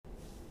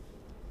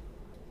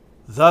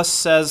Thus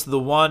says the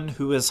one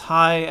who is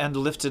high and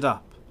lifted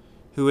up,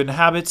 who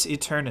inhabits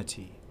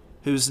eternity,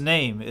 whose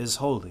name is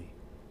holy.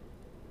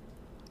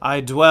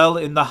 I dwell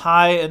in the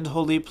high and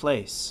holy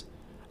place,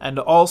 and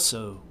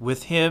also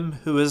with him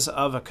who is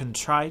of a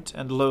contrite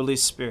and lowly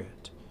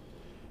spirit,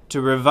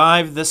 to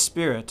revive the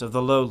spirit of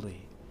the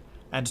lowly,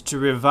 and to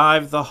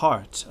revive the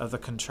heart of the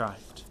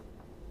contrite.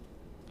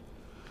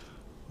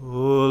 O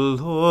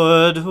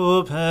Lord,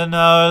 open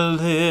our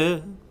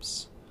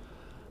lips,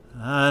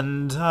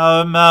 and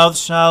our mouth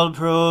shall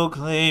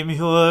proclaim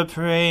your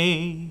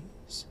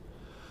praise.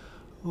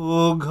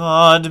 O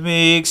God,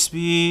 make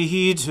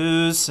speed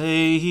to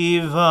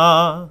save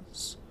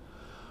us.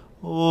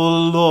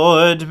 O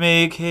Lord,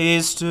 make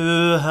haste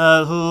to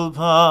help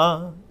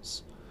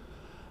us.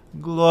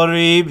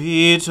 Glory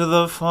be to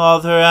the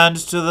Father, and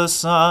to the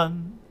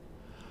Son,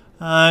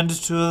 and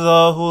to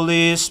the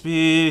Holy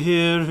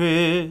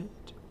Spirit,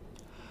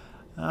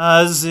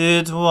 as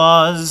it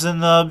was in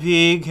the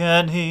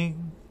beginning,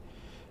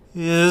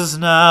 is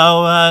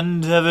now,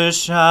 and ever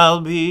shall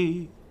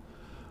be,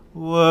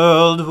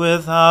 world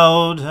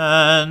without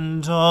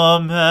end.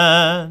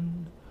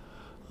 Amen.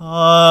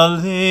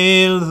 Alleluia.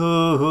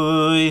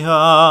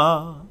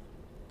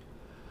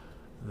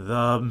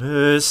 The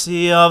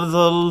mercy of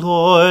the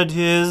Lord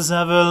is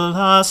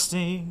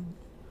everlasting.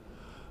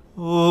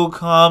 O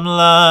come,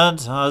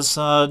 let us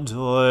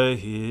adore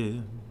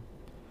him.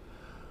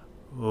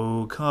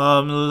 O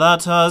come,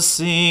 let us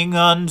sing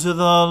unto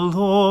the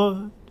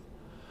Lord.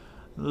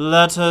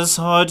 Let us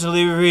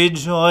heartily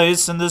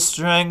rejoice in the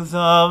strength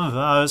of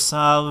our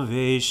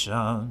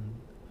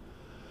salvation.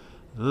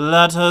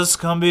 Let us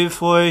come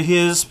before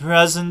his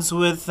presence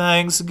with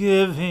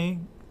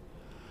thanksgiving,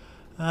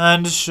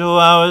 and show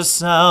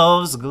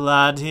ourselves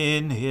glad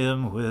in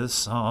him with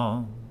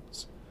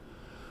songs.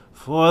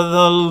 For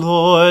the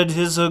Lord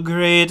is a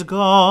great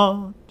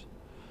God,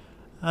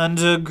 and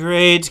a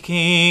great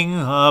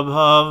King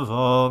above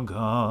all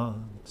gods.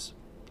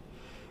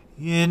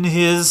 In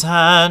his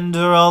hand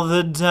are all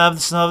the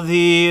depths of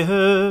the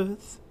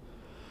earth,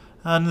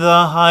 and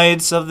the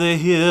heights of the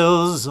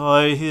hills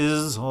are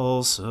his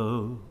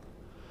also.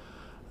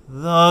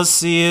 The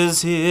sea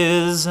is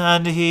his,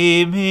 and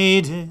he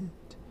made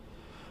it,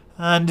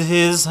 and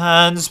his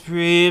hands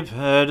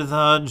prepared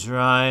the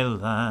dry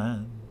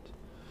land.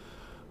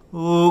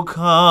 O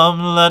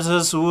come, let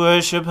us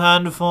worship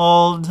and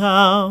fall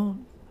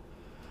down,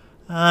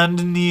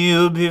 and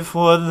kneel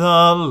before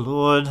the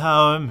Lord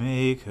our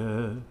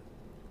Maker.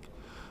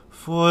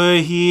 For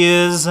he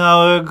is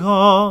our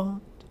God,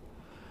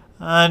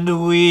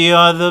 and we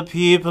are the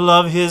people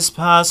of his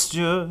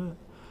pasture,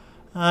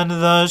 and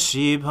the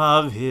sheep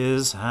of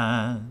his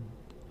hand.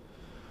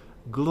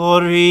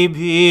 Glory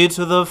be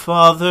to the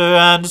Father,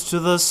 and to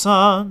the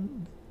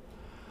Son,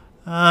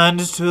 and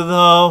to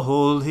the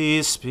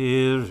Holy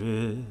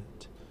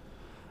Spirit,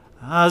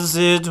 as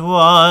it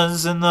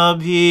was in the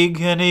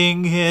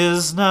beginning,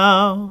 is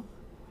now,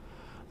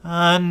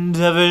 and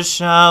ever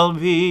shall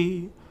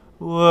be,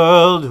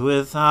 world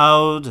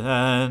without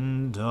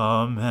end.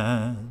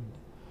 Amen.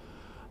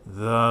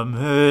 The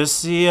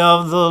mercy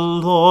of the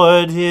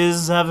Lord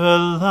is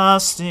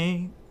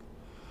everlasting.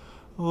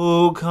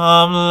 O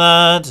come,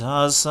 let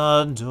us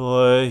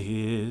adore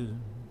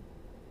him.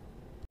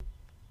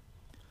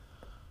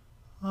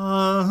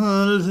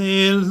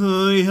 Alleluia.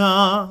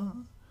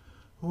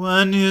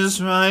 When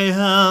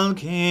Israel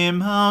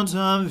came out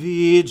of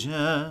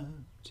Egypt,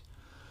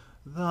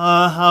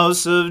 the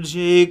house of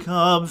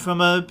Jacob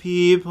from a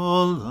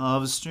people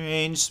of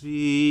strange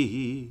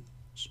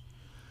speech,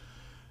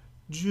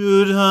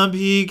 Judah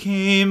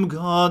became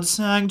God's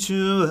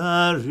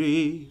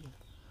sanctuary,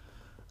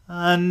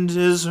 and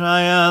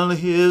Israel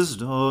his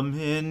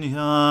dominion.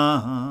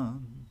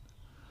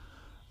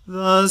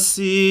 The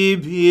sea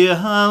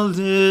beheld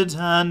it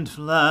and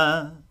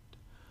fled.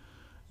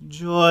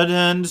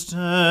 Jordan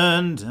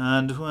turned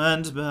and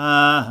went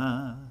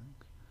back.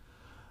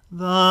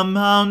 The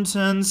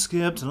mountains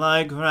skipped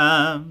like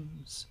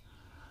rams,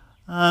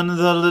 and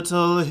the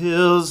little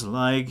hills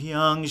like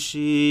young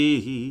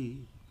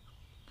sheep.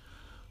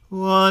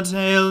 What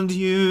ailed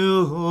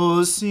you,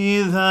 O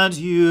sea, that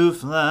you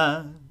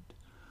fled?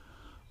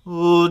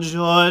 O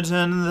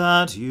Jordan,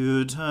 that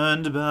you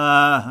turned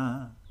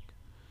back?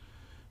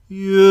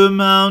 You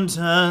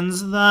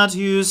mountains, that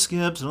you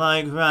skipped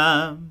like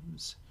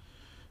rams?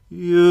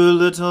 You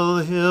little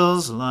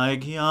hills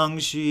like young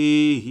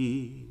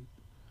sheep?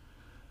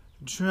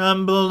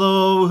 Tremble,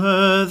 O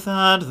earth,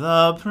 at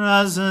the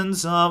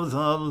presence of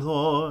the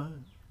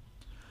Lord,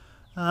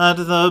 at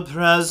the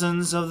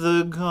presence of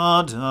the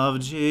God of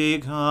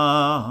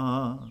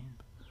Jacob,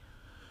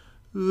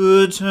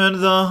 who turned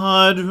the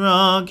hard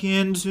rock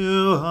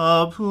into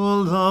a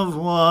pool of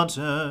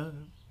water,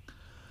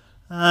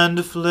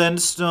 and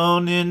flint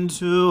stone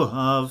into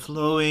a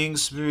flowing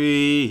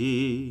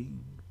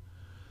spring.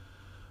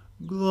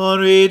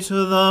 Glory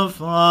to the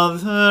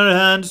Father,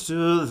 and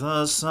to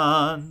the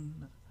Son,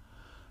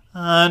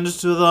 and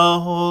to the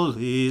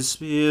Holy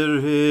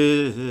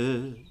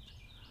Spirit,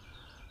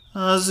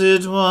 as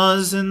it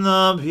was in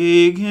the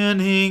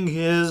beginning,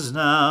 is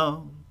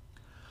now,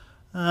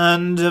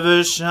 and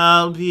ever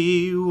shall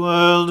be,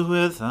 world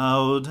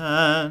without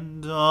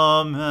end.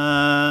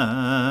 Amen.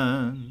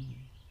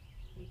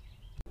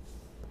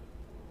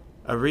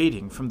 A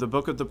reading from the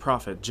book of the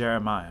prophet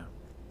Jeremiah.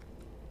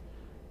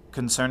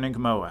 Concerning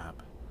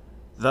Moab,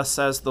 thus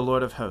says the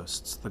Lord of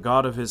hosts, the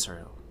God of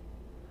Israel.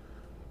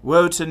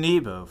 Woe to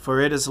Nebo,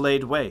 for it is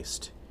laid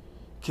waste.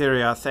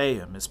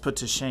 Kiriathaim is put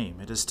to shame,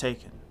 it is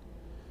taken.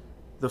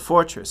 The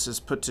fortress is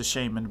put to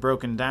shame and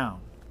broken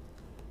down.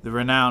 The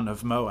renown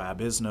of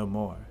Moab is no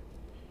more.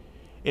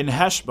 In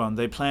Heshbon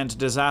they planned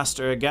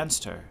disaster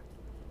against her.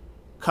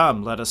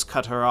 Come, let us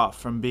cut her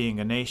off from being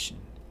a nation.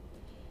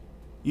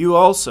 You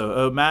also,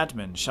 O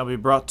madmen, shall be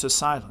brought to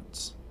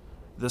silence.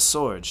 The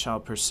sword shall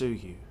pursue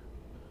you.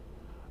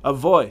 A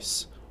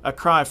voice, a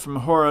cry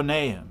from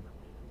Horonaim,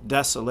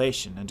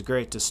 desolation and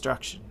great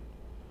destruction.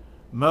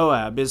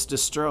 Moab is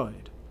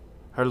destroyed.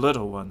 Her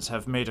little ones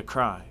have made a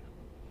cry.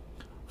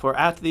 For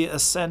at the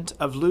ascent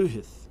of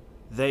Luhith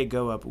they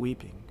go up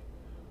weeping.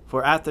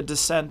 For at the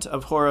descent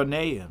of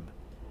Horonaim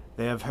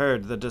they have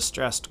heard the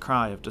distressed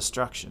cry of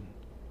destruction.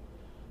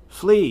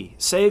 Flee,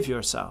 save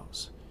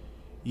yourselves.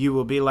 You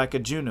will be like a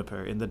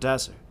juniper in the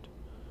desert.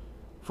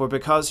 For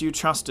because you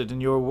trusted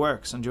in your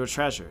works and your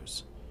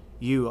treasures,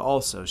 you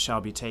also shall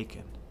be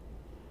taken.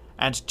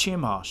 And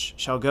Chemosh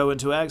shall go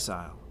into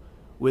exile,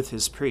 with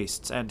his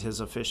priests and his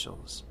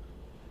officials.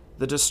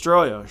 The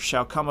destroyer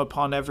shall come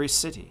upon every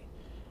city,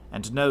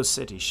 and no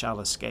city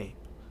shall escape.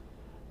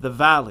 The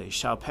valley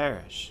shall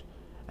perish,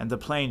 and the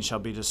plain shall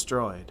be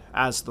destroyed,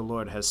 as the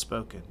Lord has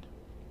spoken.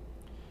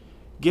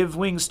 Give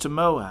wings to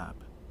Moab,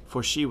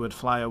 for she would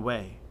fly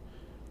away.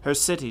 Her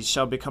cities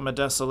shall become a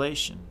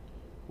desolation,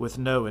 with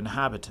no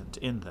inhabitant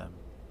in them.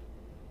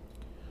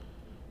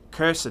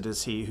 Cursed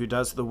is he who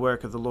does the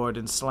work of the Lord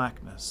in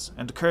slackness,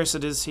 and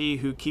cursed is he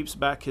who keeps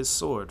back his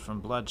sword from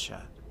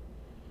bloodshed.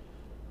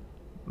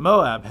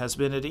 Moab has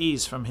been at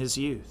ease from his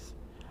youth,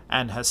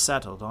 and has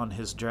settled on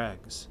his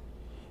dregs.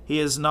 He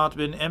has not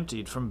been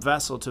emptied from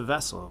vessel to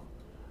vessel,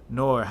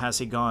 nor has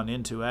he gone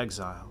into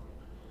exile.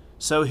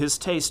 So his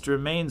taste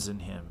remains in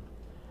him,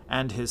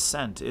 and his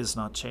scent is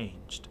not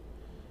changed.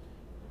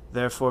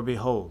 Therefore,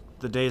 behold,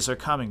 the days are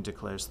coming,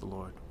 declares the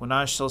Lord, when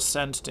I shall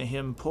send to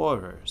him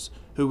pourers,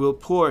 who will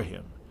pour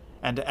him,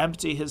 and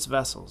empty his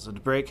vessels,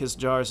 and break his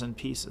jars in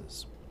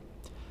pieces.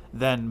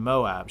 Then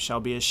Moab shall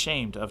be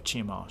ashamed of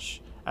Chemosh,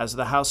 as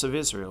the house of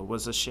Israel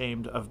was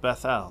ashamed of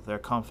Bethel, their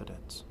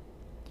confidence.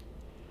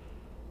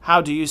 How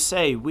do you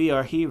say, we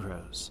are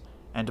heroes,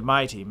 and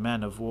mighty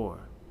men of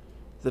war?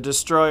 The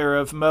destroyer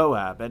of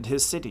Moab and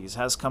his cities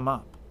has come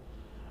up,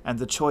 and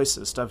the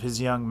choicest of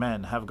his young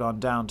men have gone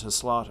down to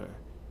slaughter,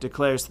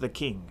 declares the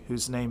King,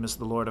 whose name is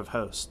the Lord of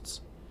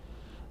hosts.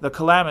 The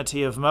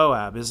calamity of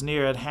Moab is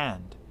near at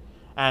hand,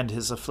 and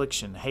his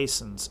affliction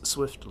hastens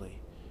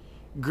swiftly.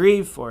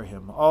 Grieve for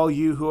him, all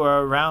you who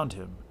are around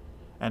him,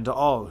 and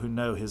all who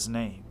know his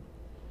name.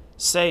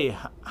 Say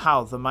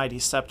how the mighty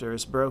scepter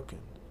is broken,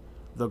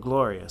 the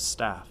glorious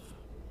staff.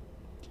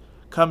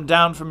 Come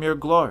down from your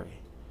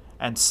glory,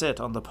 and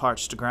sit on the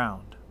parched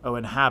ground, O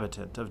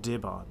inhabitant of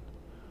Dibon.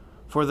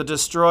 For the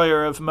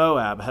destroyer of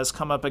Moab has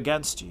come up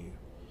against you.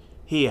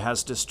 He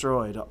has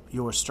destroyed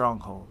your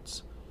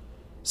strongholds.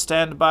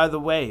 Stand by the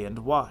way and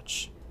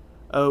watch,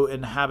 O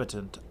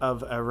inhabitant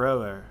of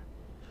Aroer.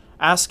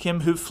 Ask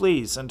him who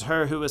flees and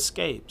her who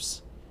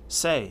escapes.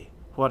 Say,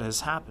 what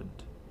has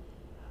happened?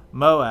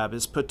 Moab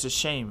is put to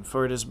shame,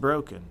 for it is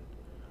broken.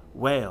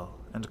 Wail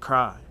and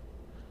cry.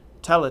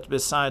 Tell it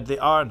beside the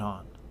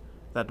Arnon,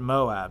 that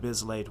Moab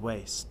is laid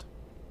waste.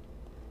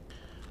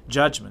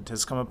 Judgment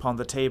has come upon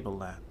the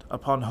tableland,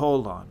 upon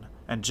Holon,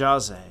 and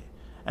Jazeh,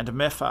 and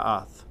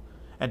Mephaath,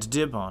 and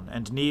Dibon,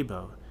 and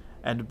Nebo,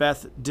 and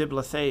Beth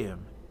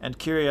Diblathaim, and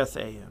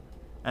Kiriathaim,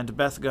 and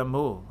Beth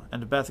Gamul,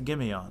 and Beth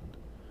Gimeon,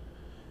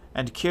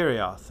 and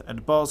Kirioth,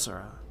 and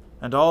Bozrah,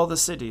 and all the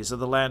cities of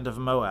the land of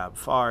Moab,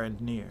 far and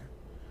near.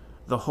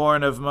 The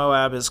horn of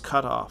Moab is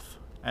cut off,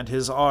 and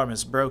his arm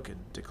is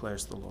broken,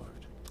 declares the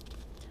Lord.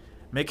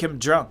 Make him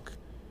drunk,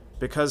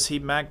 because he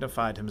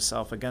magnified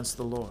himself against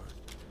the Lord,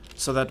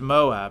 so that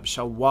Moab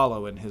shall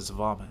wallow in his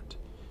vomit,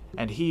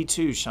 and he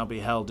too shall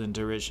be held in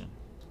derision.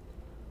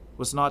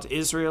 Was not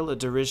Israel a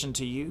derision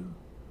to you?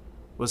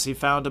 Was he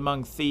found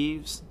among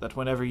thieves, that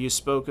whenever you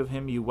spoke of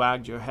him you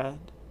wagged your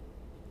head?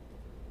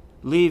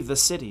 Leave the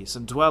cities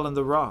and dwell in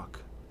the rock,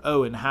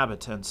 O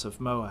inhabitants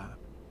of Moab.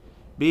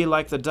 Be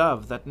like the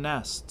dove that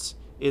nests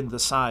in the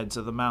sides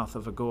of the mouth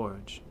of a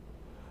gorge.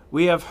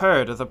 We have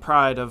heard of the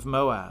pride of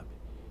Moab.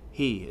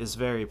 He is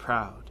very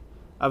proud,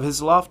 of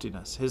his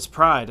loftiness, his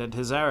pride, and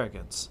his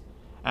arrogance,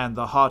 and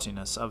the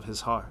haughtiness of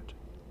his heart.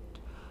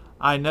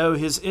 I know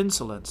his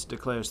insolence,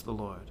 declares the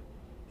Lord.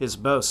 His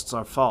boasts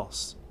are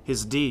false,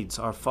 his deeds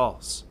are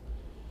false.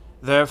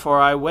 Therefore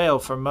I wail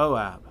for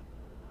Moab.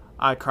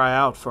 I cry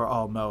out for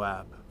all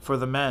Moab. For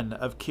the men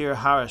of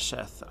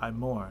Kir-Hareseth I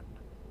mourn.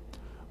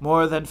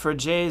 More than for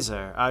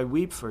Jazer I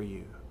weep for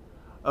you,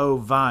 O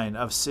vine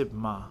of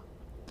Sibmah.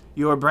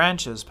 Your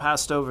branches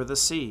passed over the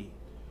sea,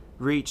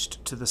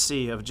 reached to the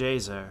sea of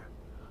Jazer.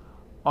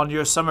 On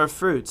your summer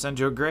fruits and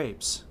your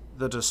grapes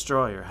the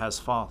destroyer has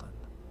fallen.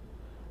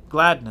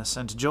 Gladness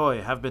and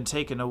joy have been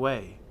taken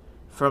away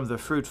from the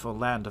fruitful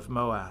land of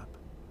Moab.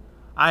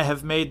 I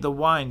have made the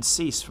wine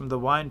cease from the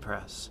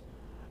winepress.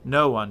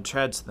 No one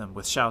treads them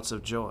with shouts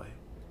of joy.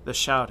 The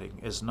shouting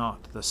is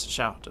not the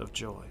shout of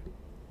joy.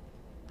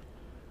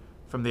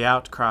 From the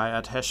outcry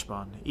at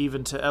Heshbon,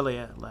 even to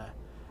Elealeh,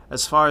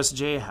 as far as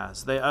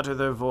Jahaz, they utter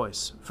their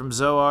voice, from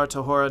Zoar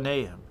to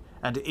Horonaim,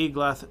 and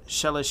Eglath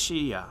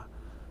Shelishiyah,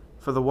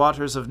 for the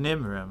waters of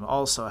Nimrim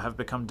also have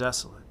become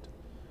desolate.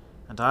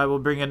 And I will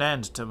bring an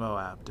end to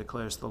Moab,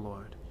 declares the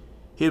Lord,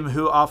 him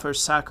who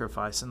offers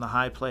sacrifice in the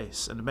high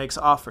place, and makes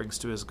offerings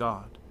to his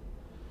God.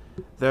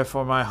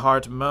 Therefore my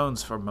heart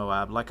moans for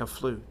Moab like a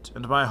flute,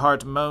 and my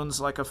heart moans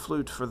like a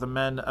flute for the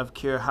men of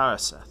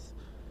Kir-Hareseth.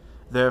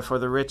 Therefore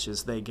the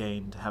riches they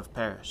gained have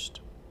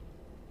perished.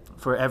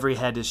 For every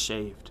head is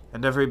shaved,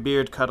 and every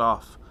beard cut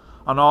off.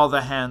 On all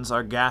the hands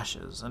are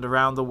gashes, and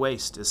around the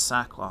waist is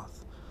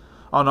sackcloth.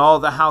 On all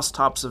the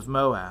housetops of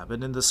Moab,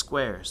 and in the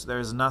squares, there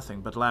is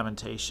nothing but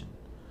lamentation.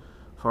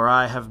 For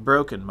I have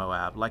broken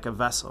Moab like a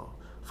vessel,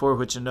 for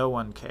which no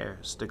one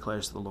cares,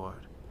 declares the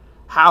Lord.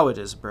 How it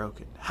is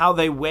broken, how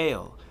they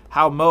wail,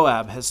 how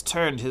Moab has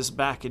turned his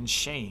back in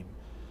shame.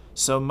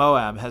 So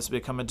Moab has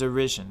become a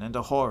derision and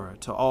a horror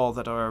to all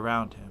that are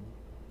around him.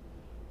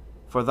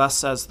 For thus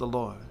says the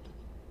Lord,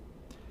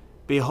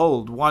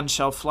 Behold, one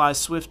shall fly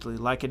swiftly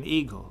like an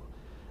eagle,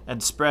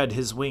 and spread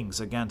his wings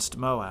against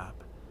Moab.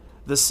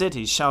 The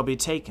cities shall be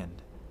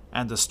taken,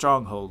 and the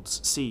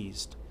strongholds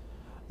seized.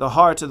 The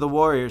heart of the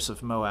warriors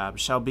of Moab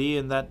shall be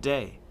in that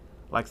day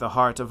like the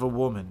heart of a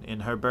woman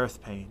in her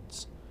birth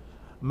pains.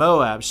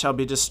 Moab shall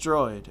be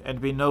destroyed, and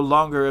be no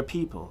longer a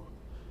people,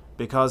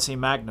 because he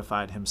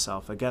magnified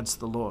himself against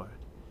the Lord.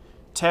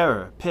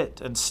 Terror, pit,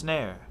 and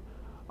snare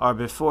are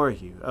before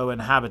you, O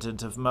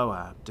inhabitant of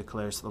Moab,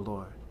 declares the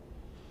Lord.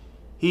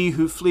 He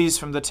who flees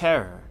from the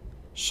terror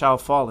shall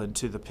fall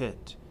into the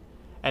pit,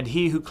 and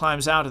he who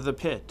climbs out of the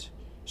pit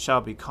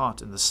shall be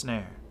caught in the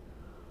snare.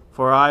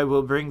 For I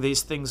will bring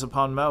these things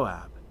upon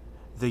Moab,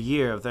 the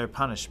year of their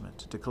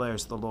punishment,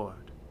 declares the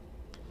Lord.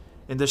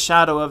 In the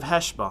shadow of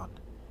Heshbon,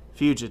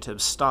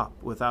 fugitives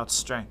stop without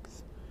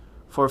strength.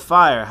 For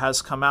fire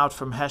has come out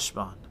from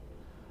Heshbon,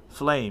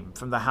 flame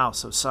from the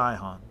house of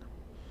Sihon.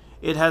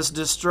 It has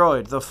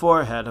destroyed the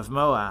forehead of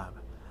Moab,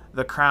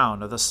 the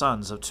crown of the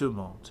sons of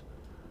tumult.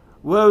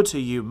 Woe to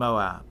you,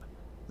 Moab!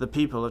 The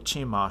people of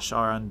Chemosh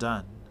are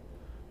undone.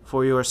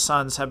 For your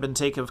sons have been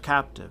taken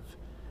captive,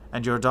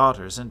 and your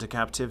daughters into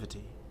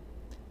captivity.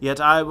 Yet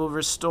I will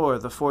restore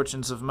the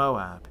fortunes of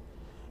Moab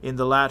in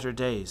the latter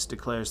days,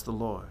 declares the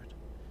Lord.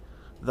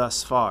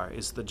 Thus far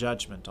is the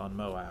judgment on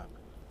Moab.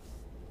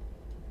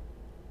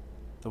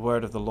 The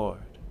word of the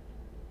Lord.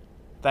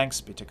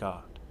 Thanks be to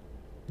God.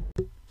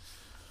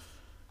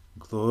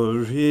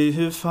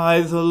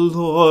 Glorify the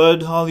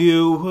Lord, all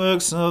you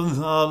works of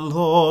the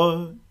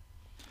Lord.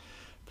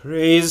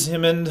 Praise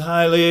him and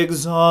highly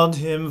exalt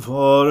him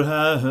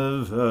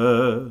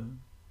forever.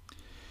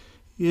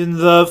 In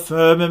the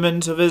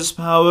firmament of his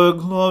power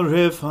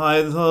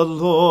glorify the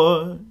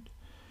Lord.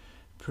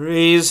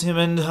 Praise him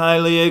and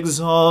highly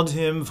exalt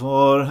him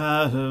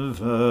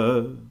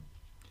forever.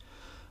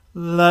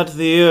 Let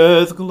the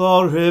earth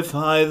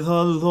glorify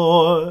the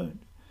Lord.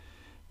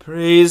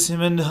 Praise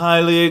him and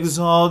highly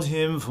exalt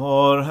him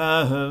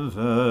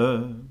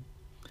forever.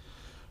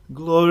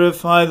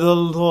 Glorify the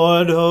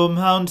Lord, O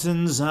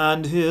mountains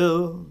and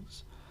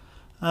hills,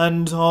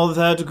 and all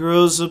that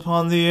grows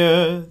upon the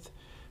earth.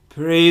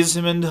 Praise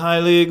him and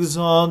highly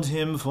exalt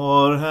him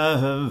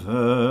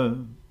forever.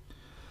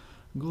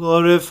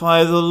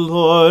 Glorify the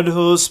Lord,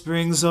 O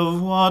springs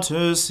of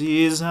water,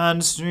 seas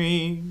and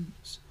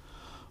streams,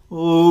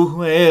 O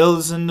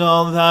whales and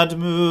all that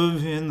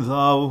move in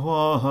the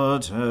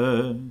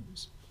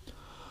waters.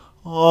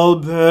 All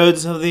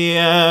birds of the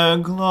air,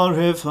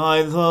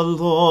 glorify the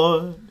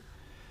Lord.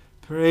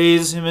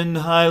 Praise him and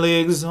highly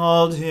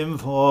exalt him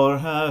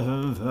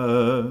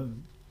forever.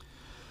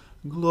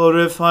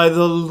 Glorify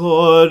the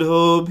Lord,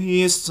 O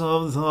beasts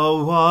of the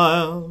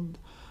wild,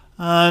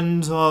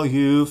 and all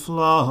you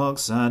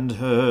flocks and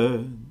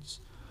herds.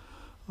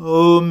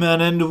 O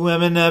men and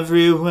women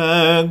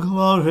everywhere,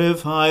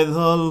 glorify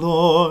the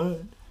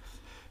Lord.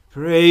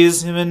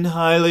 Praise him and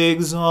highly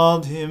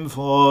exalt him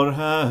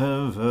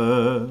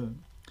forever.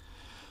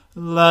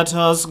 Let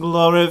us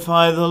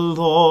glorify the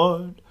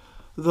Lord,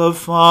 the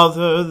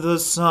Father, the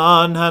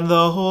Son, and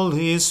the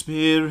Holy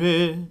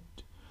Spirit.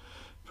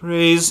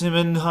 Praise him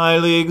and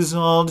highly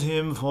exalt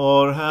him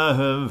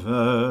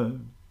forever.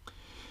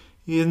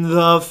 In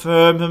the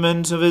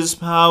firmament of his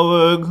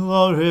power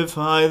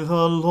glorify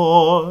the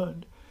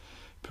Lord.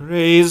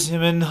 Praise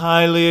him and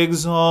highly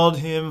exalt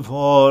him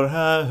forever.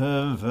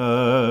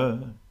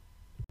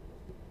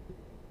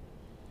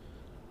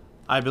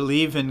 I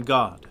believe in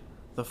God,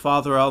 the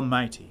Father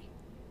Almighty,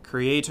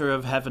 creator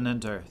of heaven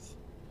and earth.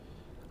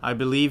 I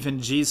believe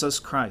in Jesus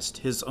Christ,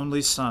 his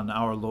only Son,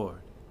 our Lord.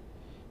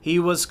 He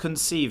was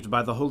conceived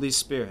by the Holy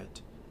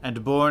Spirit,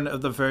 and born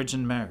of the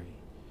Virgin Mary.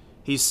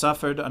 He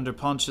suffered under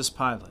Pontius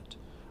Pilate,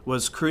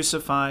 was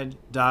crucified,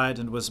 died,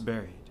 and was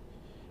buried.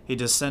 He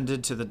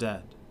descended to the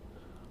dead.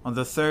 On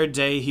the third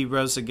day he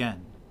rose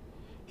again.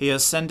 He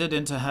ascended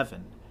into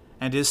heaven,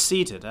 and is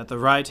seated at the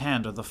right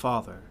hand of the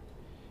Father.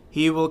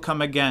 He will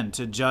come again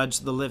to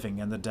judge the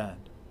living and the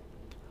dead.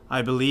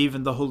 I believe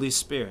in the Holy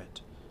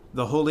Spirit,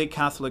 the Holy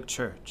Catholic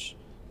Church,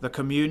 the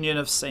communion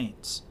of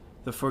saints,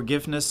 the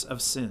forgiveness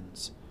of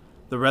sins,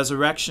 the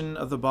resurrection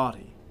of the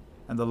body,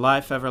 and the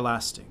life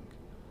everlasting.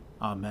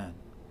 Amen.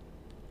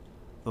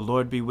 The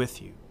Lord be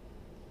with you.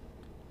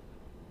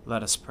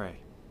 Let us pray.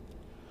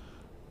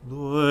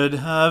 Lord,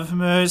 have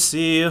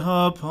mercy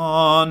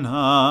upon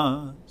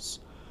us.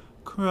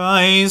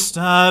 Christ,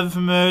 have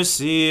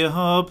mercy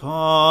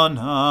upon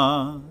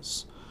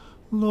us.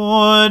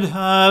 Lord,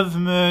 have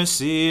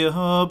mercy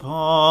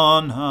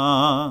upon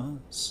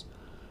us.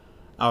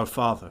 Our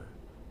Father,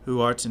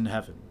 who art in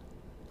heaven,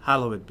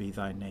 hallowed be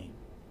thy name.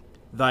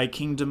 Thy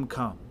kingdom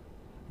come,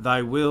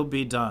 thy will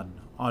be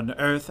done, on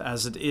earth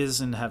as it is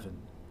in heaven.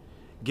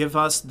 Give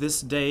us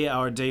this day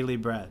our daily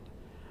bread,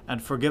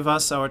 and forgive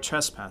us our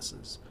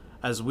trespasses,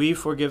 as we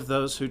forgive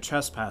those who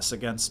trespass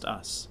against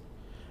us.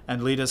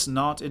 And lead us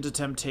not into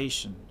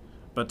temptation,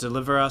 but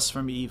deliver us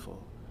from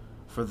evil.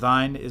 For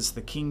thine is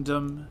the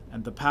kingdom,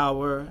 and the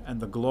power, and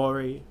the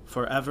glory,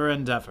 forever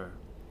and ever.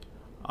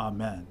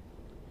 Amen.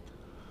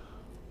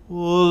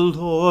 O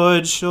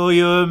Lord, show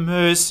your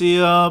mercy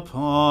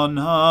upon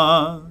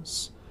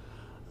us,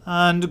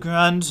 and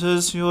grant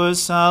us your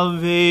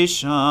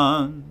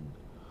salvation.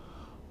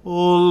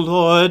 O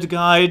Lord,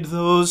 guide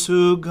those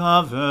who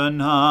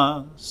govern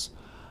us,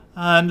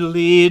 and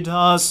lead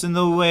us in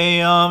the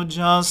way of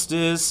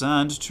justice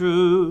and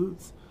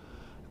truth.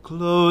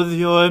 Clothe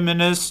your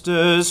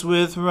ministers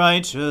with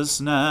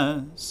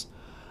righteousness,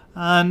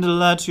 and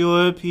let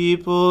your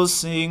people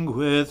sing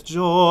with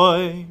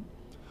joy.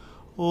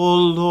 O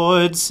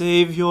Lord,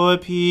 save your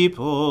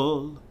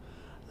people,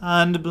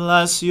 and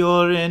bless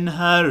your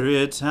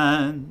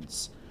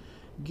inheritance.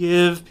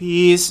 Give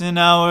peace in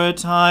our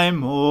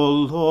time, O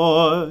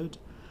Lord,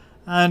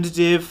 and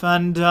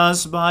defend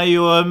us by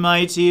your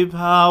mighty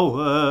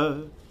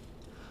power.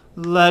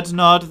 Let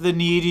not the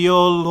needy,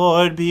 O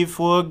Lord, be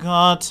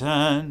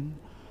forgotten,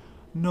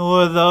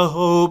 nor the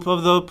hope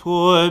of the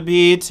poor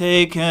be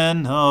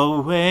taken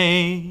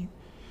away.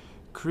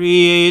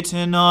 Create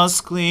in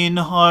us clean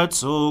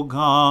hearts, O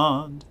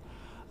God,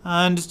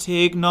 and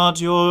take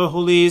not your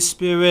Holy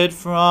Spirit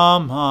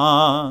from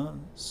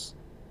us.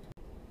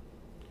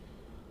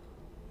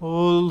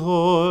 O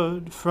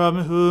Lord,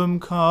 from whom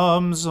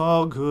comes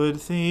all good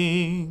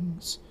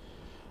things,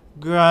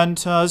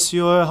 grant us,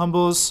 your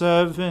humble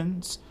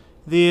servants,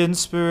 the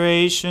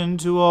inspiration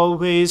to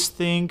always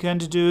think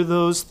and do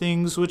those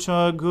things which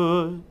are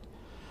good,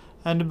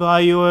 and by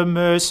your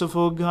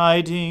merciful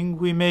guiding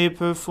we may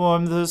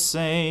perform the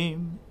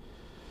same.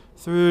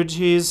 Through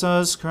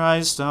Jesus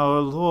Christ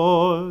our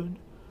Lord.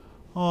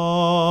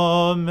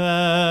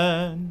 Amen.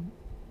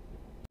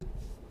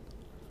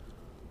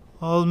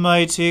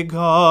 Almighty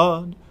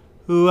God,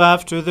 who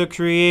after the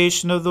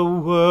creation of the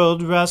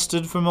world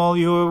rested from all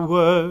your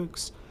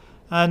works,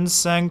 and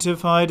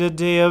sanctified a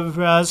day of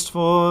rest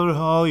for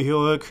all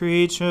your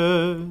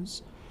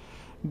creatures,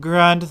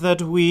 grant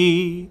that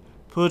we,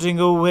 putting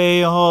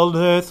away all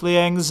earthly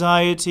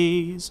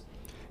anxieties,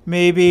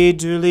 may be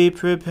duly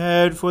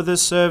prepared for the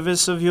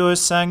service of your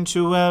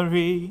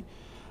sanctuary,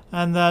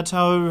 and that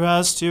our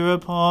rest here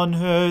upon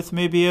earth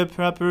may be a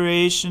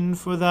preparation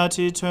for that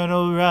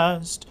eternal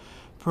rest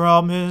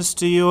promised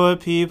to your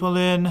people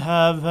in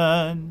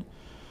heaven.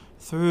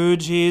 Through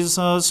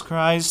Jesus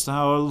Christ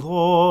our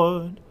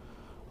Lord.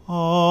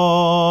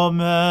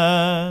 Amen.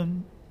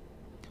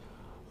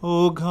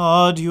 O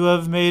God, you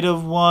have made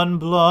of one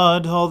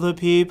blood all the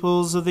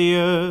peoples of the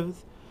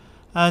earth,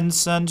 and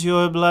sent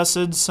your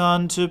blessed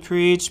Son to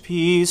preach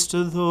peace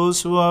to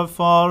those who are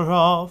far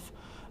off,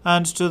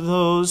 and to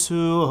those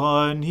who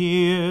are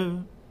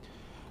near.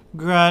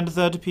 Grant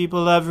that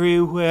people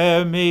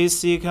everywhere may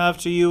seek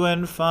after you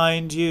and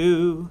find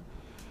you.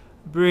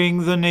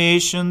 Bring the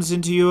nations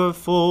into your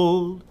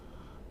fold.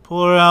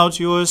 Pour out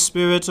your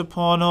Spirit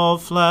upon all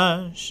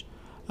flesh,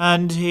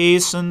 and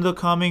hasten the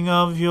coming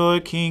of your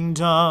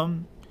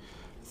kingdom.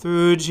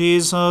 Through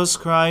Jesus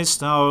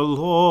Christ our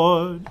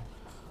Lord.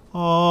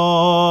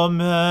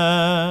 Amen.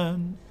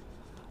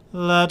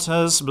 Let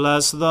us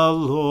bless the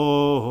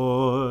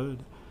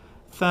Lord.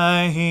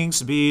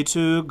 Thanks be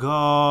to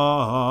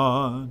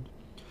God.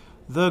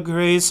 The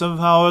grace of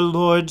our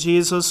Lord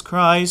Jesus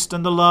Christ,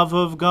 and the love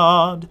of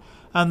God,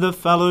 and the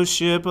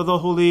fellowship of the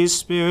Holy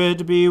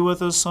Spirit be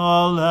with us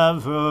all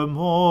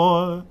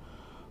evermore.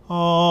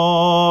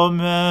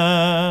 Amen.